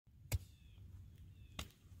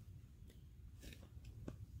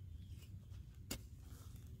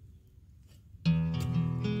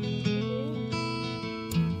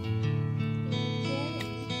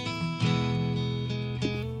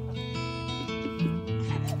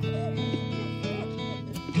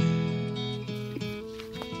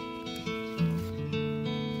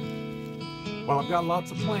Well, I've got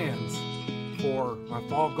lots of plans for my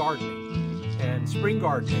fall gardening and spring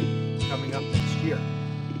gardening coming up next year.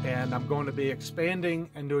 And I'm going to be expanding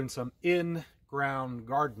and doing some in-ground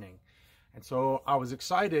gardening. And so I was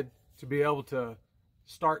excited to be able to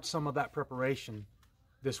start some of that preparation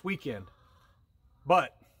this weekend.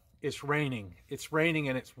 But it's raining. It's raining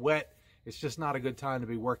and it's wet. It's just not a good time to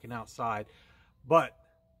be working outside. But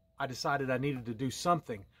I decided I needed to do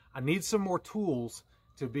something. I need some more tools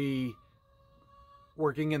to be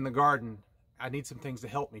working in the garden. I need some things to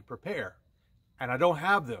help me prepare, and I don't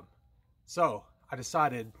have them. So I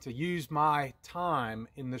decided to use my time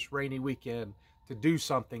in this rainy weekend to do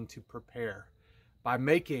something to prepare by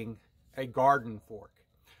making a garden fork.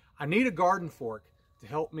 I need a garden fork to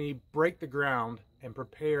help me break the ground and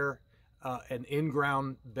prepare an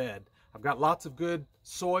in-ground bed. I've got lots of good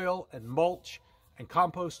soil and mulch and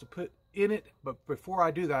compost to put in it, but before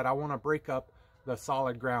I do that, I want to break up the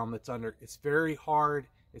solid ground that's under. It's very hard,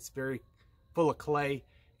 it's very full of clay,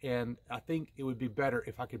 and I think it would be better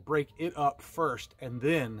if I could break it up first and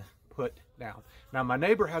then put down. Now, my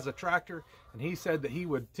neighbor has a tractor and he said that he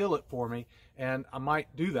would till it for me, and I might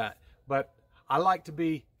do that, but I like to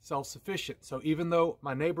be self-sufficient. So even though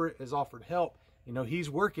my neighbor has offered help, you know, he's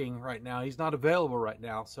working right now, he's not available right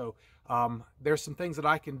now. So there's some things that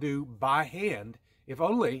I can do by hand if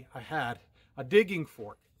only I had a digging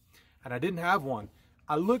fork. And I didn't have one.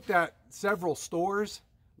 I looked at several stores,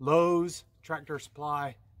 Lowe's, Tractor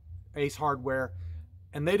Supply, Ace Hardware,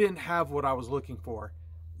 and they didn't have what I was looking for.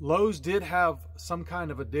 Lowe's did have some kind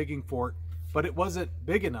of a digging fork, but it wasn't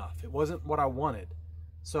big enough. It wasn't what I wanted.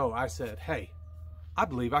 So I said, hey, I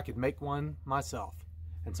believe I could make one myself.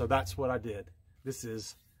 And so that's what I did. This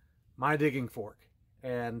is my digging fork,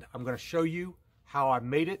 and I'm going to show you how I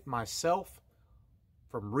made it myself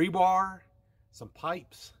from rebar, some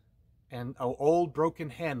pipes, and an old broken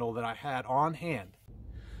handle that I had on hand.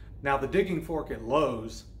 Now, the digging fork at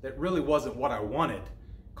Lowe's that really wasn't what I wanted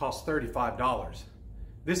cost $35.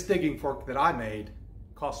 This digging fork that I made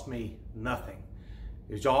cost me nothing.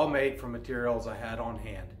 It was all made from materials I had on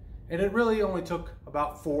hand, and it really only took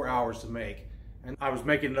about 4 hours to make. And I was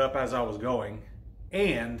making it up as I was going,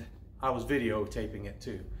 and I was videotaping it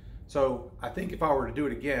too. So I think if I were to do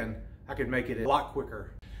it again, I could make it a lot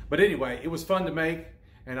quicker. But anyway, it was fun to make,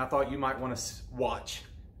 and I thought you might want to watch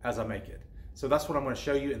as I make it. So that's what I'm going to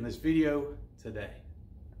show you in this video today.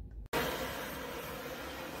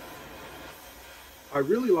 I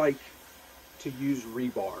really like to use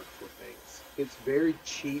rebar for things. It's very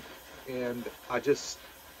cheap, and I just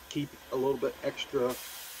keep a little bit extra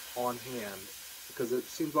on hand because it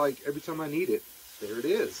seems like every time I need it, there it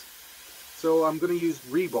is. So I'm going to use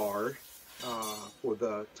rebar for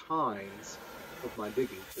the tines of my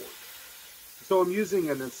digging fork. So I'm using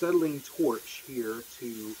an acetylene torch here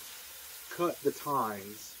to cut the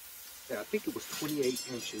tines. I think it was 28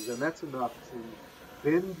 inches, and that's enough to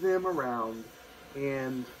bend them around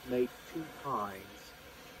and make 2 tines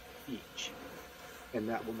each. And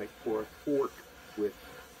that will make for a fork with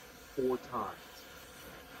 4 tines.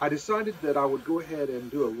 I decided that I would go ahead and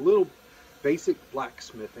do a little basic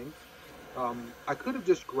blacksmithing. I could have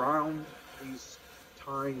just ground these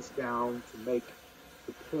tines down to make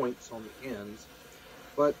the points on the ends,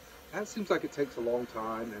 but that seems like it takes a long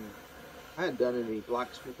time, and I hadn't done any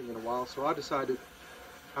blacksmithing in a while, so I decided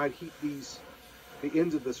I'd heat the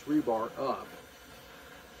ends of this rebar up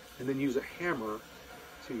and then use a hammer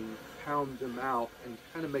to pound them out and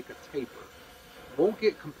kind of make a taper. Won't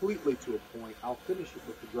get completely to a point. I'll finish it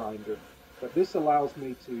with the grinder, but this allows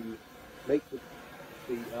me to make the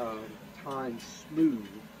tines smooth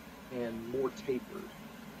and more tapered.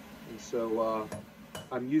 And so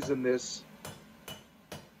I'm using this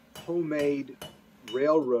homemade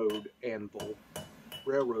railroad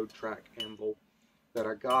track anvil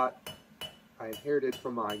that I inherited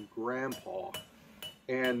from my grandpa.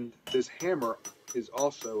 And this hammer is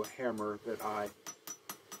also a hammer that I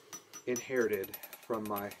inherited from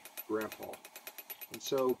my grandpa. And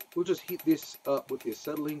so we'll just heat this up with the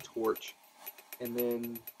acetylene torch and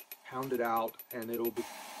then pound it out, and it'll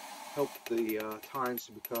help the tines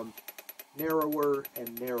to become narrower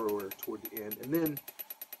and narrower toward the end. And then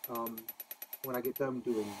when I get done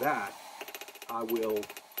doing that, I will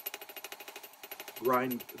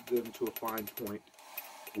grind them to a fine point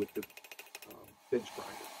with the bench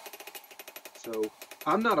grinder. So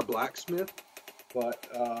I'm not a blacksmith, but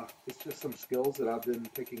it's just some skills that I've been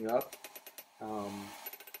picking up.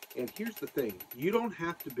 And here's the thing, you don't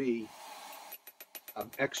have to be an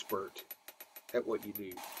expert at what you do.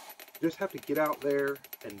 You just have to get out there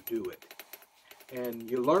and do it. And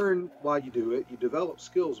you learn while you do it, you develop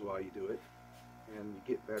skills while you do it, and you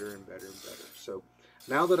get better and better and better. So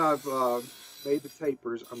now that I've made the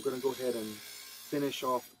tapers, I'm going to go ahead and finish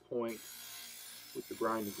off the point with the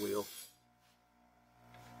grinding wheel.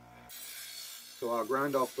 So I'll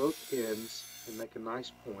grind off both ends and make a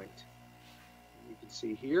nice point. You can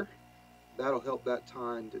see here, that'll help that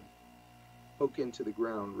tine to poke into the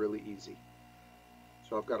ground really easy.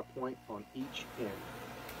 So I've got a point on each end.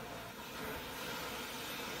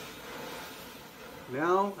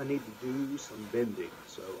 Now I need to do some bending.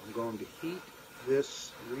 So I'm going to heat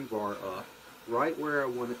this rebar up right where I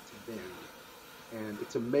want it to bend. And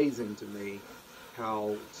it's amazing to me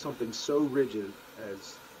how something so rigid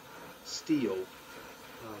as steel,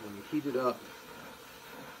 when you heat it up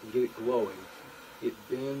and get it glowing, it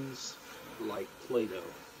bends like Play-Doh.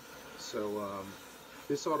 So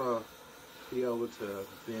this ought to be able to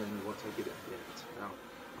bend once I get it bent. Now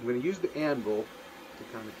I'm going to use the anvil to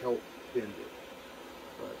kind of help bend it,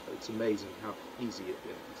 but it's amazing how easy it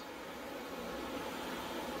bends.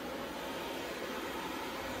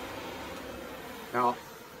 Now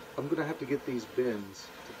I'm going to have to get these bends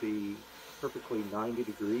to be perfectly 90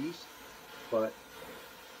 degrees, but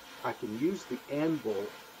I can use the anvil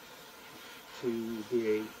to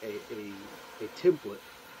be a template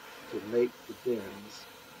to make the bends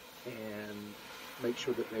and make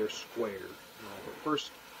sure that they're square. But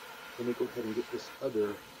first, let me go ahead and get this other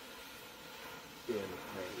bend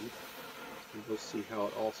made, and we'll see how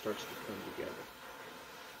it all starts to come together.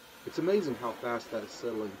 It's amazing how fast that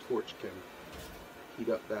acetylene torch can heat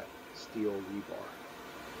up that steel rebar.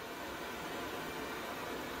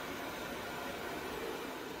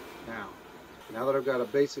 Now that I've got a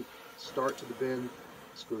basic start to the bend,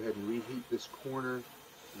 let's go ahead and reheat this corner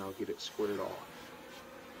and I'll get it squared off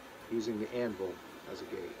using the anvil as a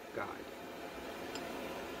guide.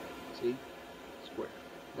 See? Square.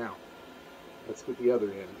 Now, let's get the other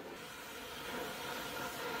end.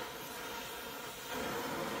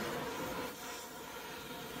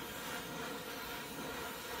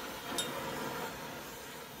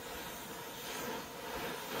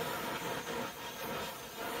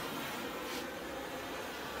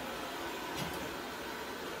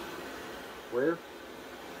 Square.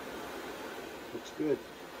 Looks good.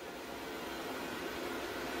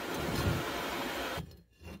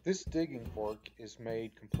 This digging fork is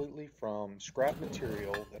made completely from scrap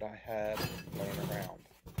material that I had laying around.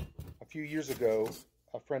 A few years ago,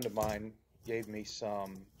 a friend of mine gave me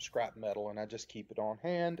some scrap metal, and I just keep it on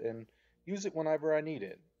hand and use it whenever I need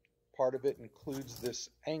it. Part of it includes this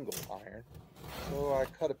angle iron, so I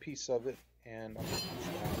cut a piece of it and I'm going to use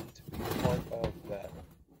that to be part of that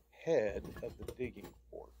head of the digging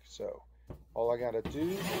fork. So all I got to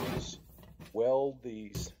do is weld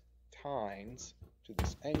these tines to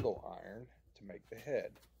this angle iron to make the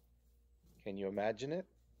head. Can you imagine it?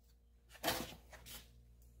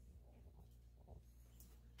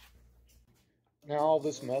 Now all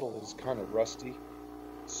this metal is kind of rusty,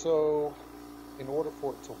 so in order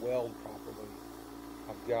for it to weld properly,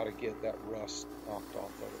 I've got to get that rust knocked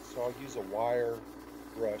off of it. So I'll use a wire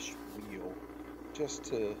brush wheel just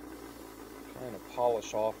to kind of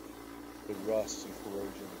polish off the rust and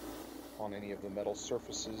corrosion on any of the metal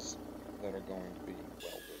surfaces that are going to be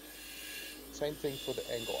welded. Same thing for the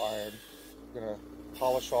angle iron. I'm going to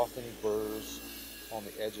polish off any burrs on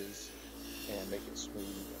the edges and make it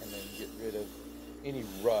smooth, and then get rid of any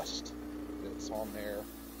rust that's on there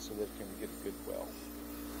so that it can get a good weld.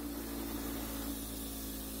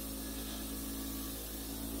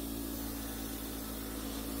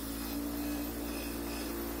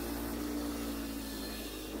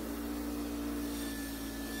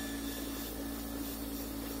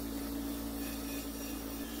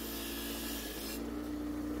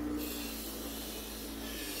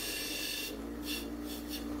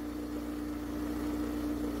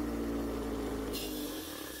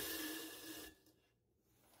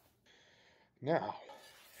 Now,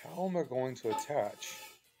 how am I going to attach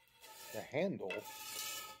the handle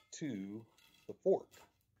to the fork?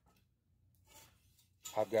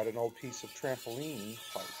 I've got an old piece of trampoline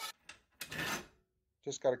pipe.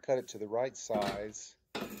 Just got to cut it to the right size,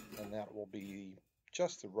 and that will be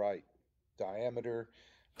just the right diameter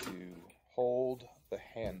to hold the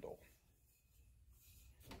handle.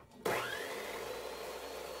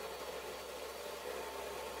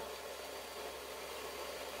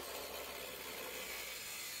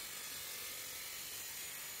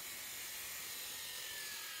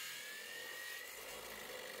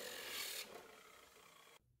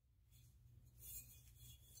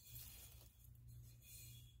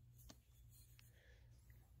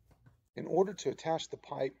 In order to attach the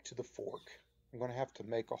pipe to the fork, I'm going to have to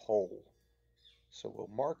make a hole. So we'll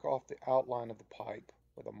mark off the outline of the pipe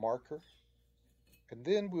with a marker, and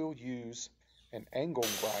then we'll use an angle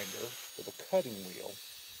grinder with a cutting wheel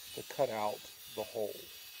to cut out the hole.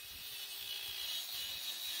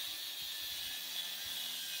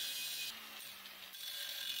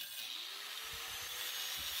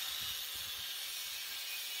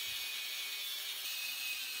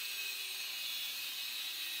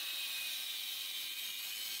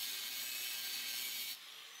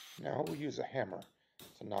 Now we'll use a hammer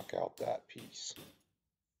to knock out that piece.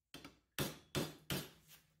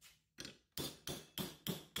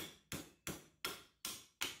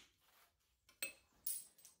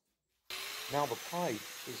 Now the pipe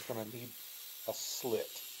is going to need a slit.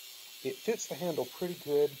 It fits the handle pretty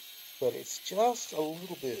good, but it's just a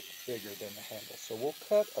little bit bigger than the handle. So we'll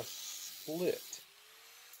cut a slit.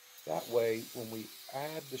 That way, when we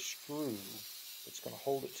add the screw that's going to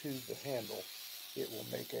hold it to the handle, it will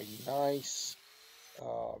make a nice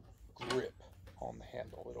grip on the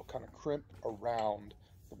handle. It'll kind of crimp around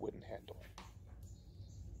the wooden handle.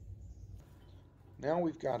 Now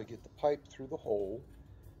we've got to get the pipe through the hole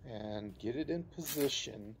and get it in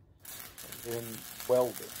position and then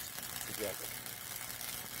weld it together.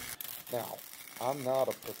 Now, I'm not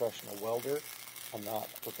a professional welder. I'm not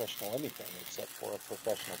a professional anything except for a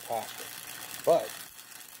professional pastor. But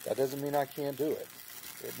that doesn't mean I can't do it.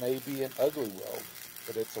 It may be an ugly weld,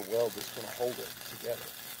 but it's a weld that's going to hold it together.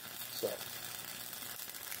 So,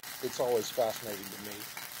 it's always fascinating to me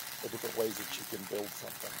the different ways that you can build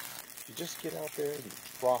something. You just get out there and you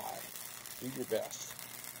try. Do your best.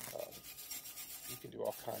 You can do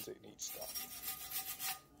all kinds of neat stuff.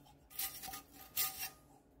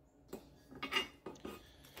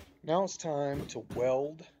 Now it's time to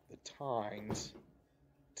weld the tines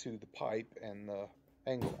to the pipe and the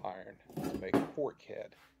angle iron to make a fork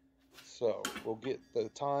head. So we'll get the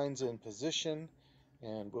tines in position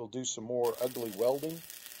and we'll do some more ugly welding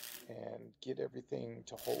and get everything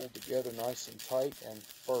to hold together nice and tight and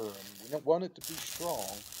firm. We don't want it to be strong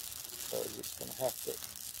because it's going to have to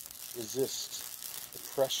resist the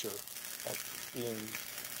pressure of being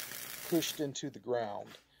pushed into the ground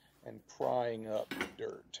and prying up the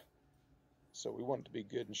dirt. So we want it to be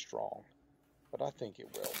good and strong, but I think it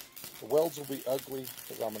will. The welds will be ugly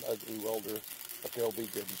because I'm an ugly welder, but they'll be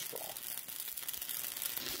good and strong.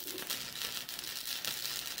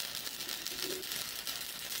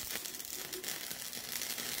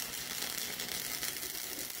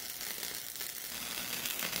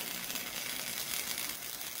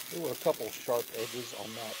 There were a couple sharp edges on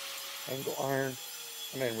that angle iron.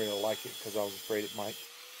 I didn't really like it because I was afraid it might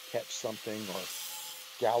catch something or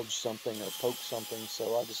gouge something or poke something,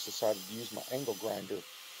 so I just decided to use my angle grinder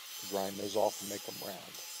to grind those off and make them round.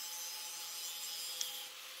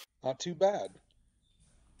 Not too bad.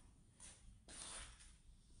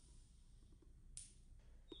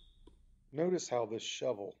 Notice how this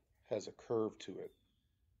shovel has a curve to it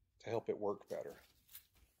to help it work better.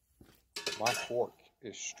 My fork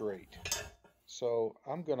is straight, so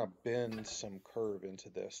I'm going to bend some curve into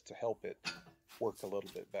this to help it work a little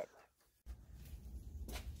bit better.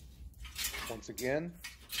 Once again,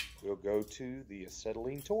 we'll go to the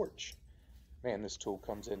acetylene torch. Man, this tool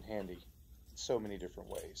comes in handy in so many different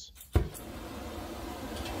ways.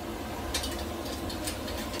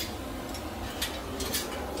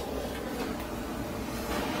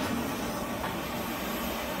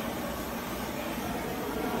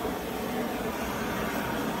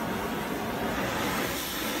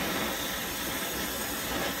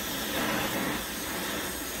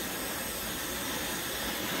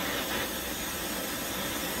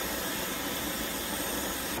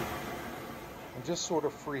 Just sort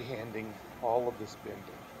of freehanding all of this bending.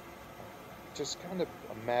 Just kind of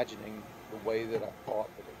imagining the way that I thought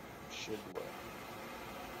that it should look.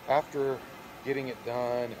 After getting it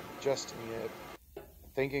done and adjusting it,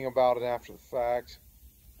 thinking about it after the fact,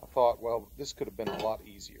 I thought, well, this could have been a lot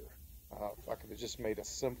easier. If I could have just made a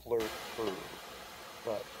simpler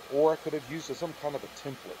curve. Or I could have used some kind of a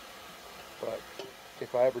template. But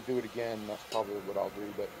if I ever do it again, that's probably what I'll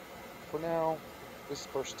do. But for now, this is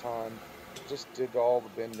the first time. Just did all the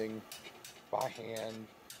bending by hand,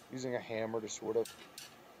 using a hammer to sort of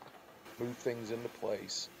move things into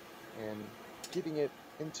place and getting it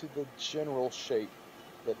into the general shape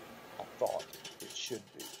that I thought it should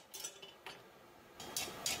be.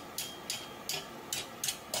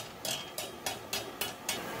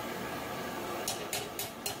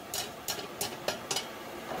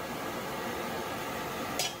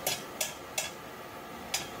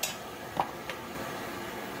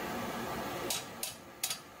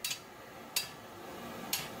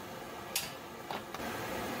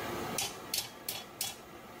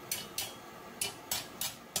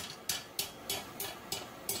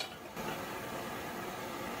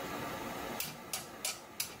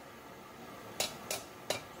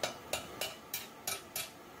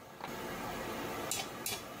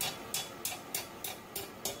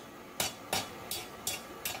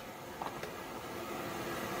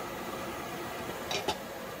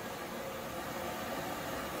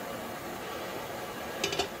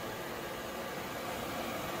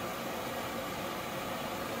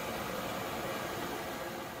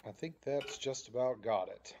 think that's just about got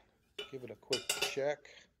it. Give it a quick check,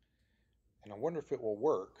 and I wonder if it will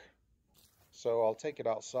work. So I'll take it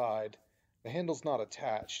outside. The handle's not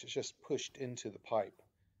attached, it's just pushed into the pipe.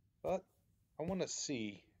 But I want to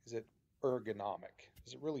see, is it ergonomic?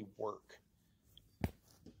 Does it really work?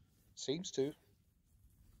 Seems to.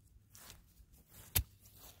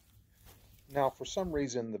 Now, for some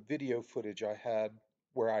reason, the video footage I had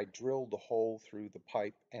where I drilled the hole through the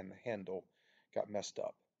pipe and the handle got messed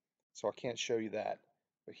up. So I can't show you that.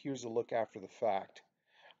 But here's a look after the fact.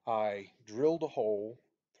 I drilled a hole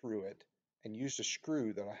through it and used a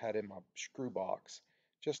screw that I had in my screw box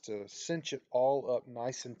just to cinch it all up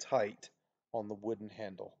nice and tight on the wooden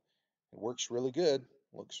handle. It works really good,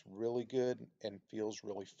 looks really good, and feels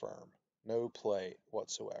really firm. No play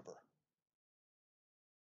whatsoever.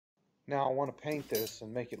 Now I want to paint this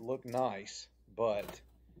and make it look nice, but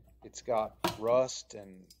it's got rust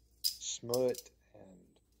and smut and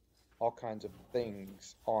all kinds of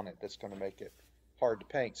things on it that's going to make it hard to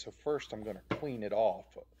paint. So first I'm going to clean it off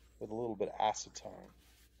with a little bit of acetone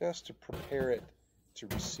just to prepare it to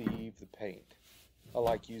receive the paint. I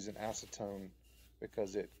like using acetone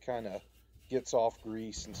because it kind of gets off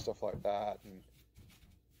grease and stuff like that, and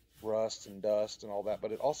rust and dust and all that,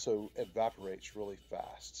 but it also evaporates really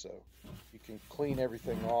fast. So you can clean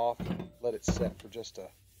everything off and let it set for just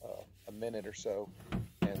a minute or so,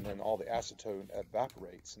 and then all the acetone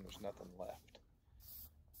evaporates and there's nothing left.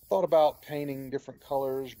 I thought about painting different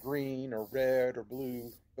colors, green or red or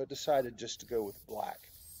blue, but decided just to go with black.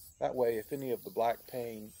 That way, if any of the black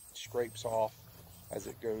paint scrapes off as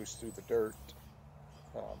it goes through the dirt,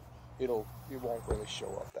 it won't really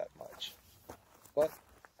show up that much. But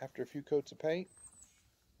after a few coats of paint,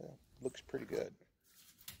 it looks pretty good.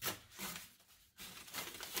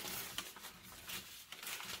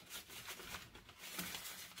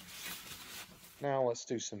 Now let's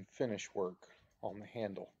do some finish work on the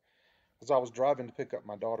handle. As I was driving to pick up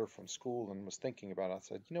my daughter from school and was thinking about it, I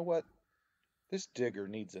said, you know what? This digger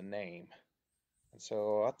needs a name. And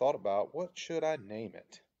so I thought about, what should I name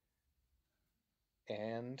it?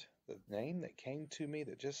 And the name that came to me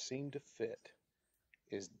that just seemed to fit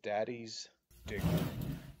is Daddy's Digger.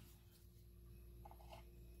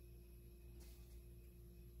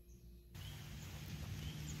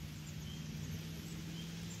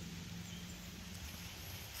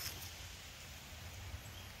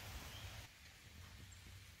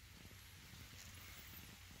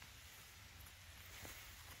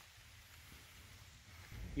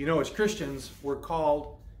 You know, as Christians, we're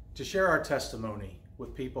called to share our testimony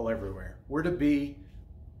with people everywhere. We're to be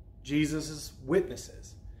Jesus's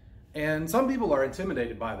witnesses. And some people are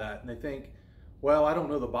intimidated by that, and they think, well, I don't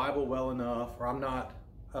know the Bible well enough, or I'm not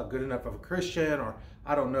good enough of a Christian, or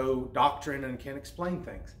I don't know doctrine and can't explain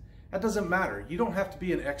things. That doesn't matter. You don't have to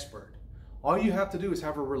be an expert. All you have to do is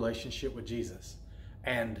have a relationship with Jesus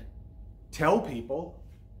and tell people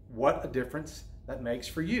what a difference that makes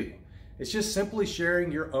for you. It's just simply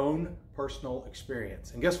sharing your own personal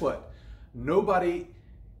experience. And guess what? Nobody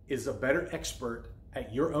is a better expert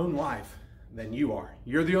at your own life than you are.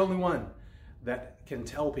 You're the only one that can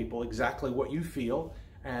tell people exactly what you feel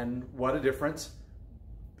and what a difference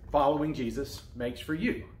following Jesus makes for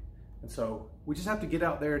you. And so we just have to get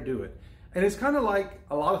out there and do it. And it's kind of like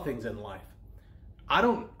a lot of things in life.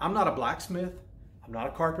 I'm not a blacksmith. I'm not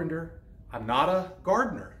a carpenter. I'm not a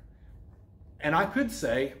gardener. And I could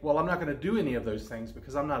say, well, I'm not going to do any of those things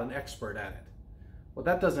because I'm not an expert at it. Well,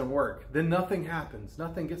 that doesn't work. Then nothing happens.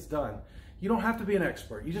 Nothing gets done. You don't have to be an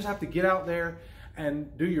expert. You just have to get out there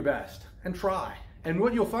and do your best and try. And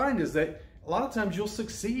what you'll find is that a lot of times you'll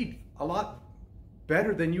succeed a lot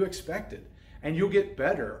better than you expected. And you'll get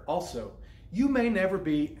better also. You may never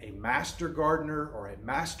be a master gardener or a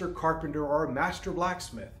master carpenter or a master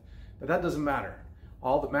blacksmith, but that doesn't matter.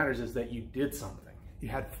 All that matters is that you did something. You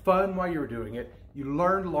had fun while you were doing it, you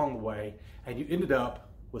learned along the way, and you ended up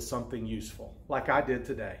with something useful, like I did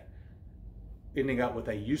today, ending up with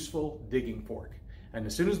a useful digging fork. And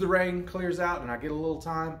as soon as the rain clears out and I get a little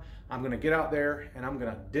time, I'm gonna get out there and I'm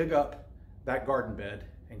gonna dig up that garden bed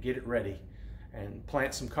and get it ready and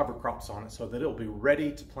plant some cover crops on it so that it'll be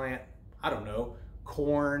ready to plant, I don't know,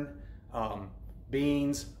 corn,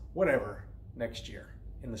 beans, whatever, next year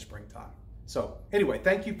in the springtime. So anyway,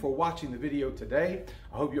 thank you for watching the video today.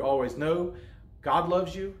 I hope you always know God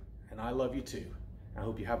loves you and I love you too. I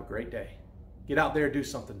hope you have a great day. Get out there, do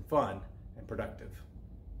something fun and productive.